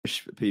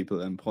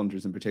people and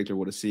punters in particular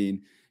would have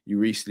seen you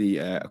recently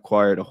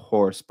acquired a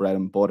horse, Bread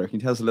and Butter. Can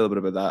you tell us a little bit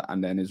about that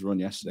and then his run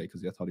yesterday?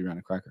 Because I thought he ran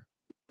a cracker.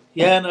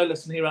 Yeah, no,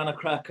 listen, he ran a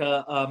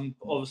cracker.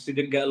 Obviously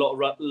didn't get a lot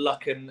of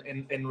luck in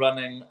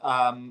running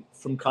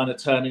from kind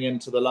of turning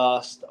into the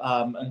last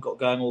and got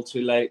going all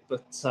too late.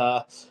 But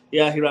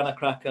yeah, he ran a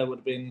cracker. Would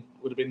have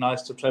been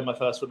nice to have trained my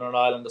first winner on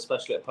Ireland,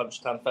 especially at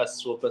Punchestown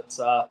Festival. But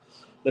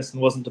listen,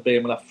 wasn't to be,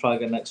 and we'll have to try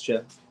again next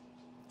year.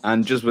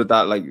 And just with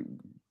that, like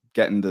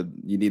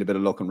you need a bit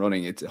of luck and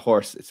running. It's a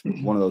horse. It's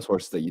one of those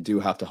horses that you do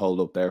have to hold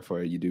up there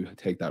for. You do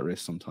take that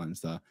risk sometimes.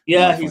 That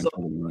he's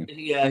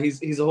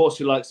a horse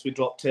who likes to be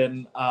dropped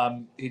in.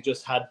 He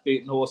just had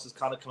beaten horses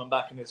kind of coming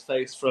back in his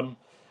face from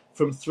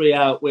 3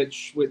 out,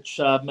 which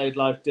made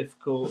life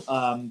difficult.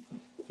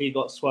 He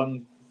got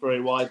swung very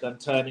wide then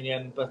turning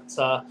in, but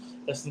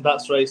listen,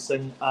 that's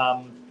racing.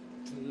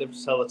 Live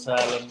to tell the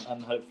tale,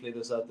 and hopefully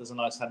there's a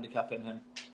nice handicap in him.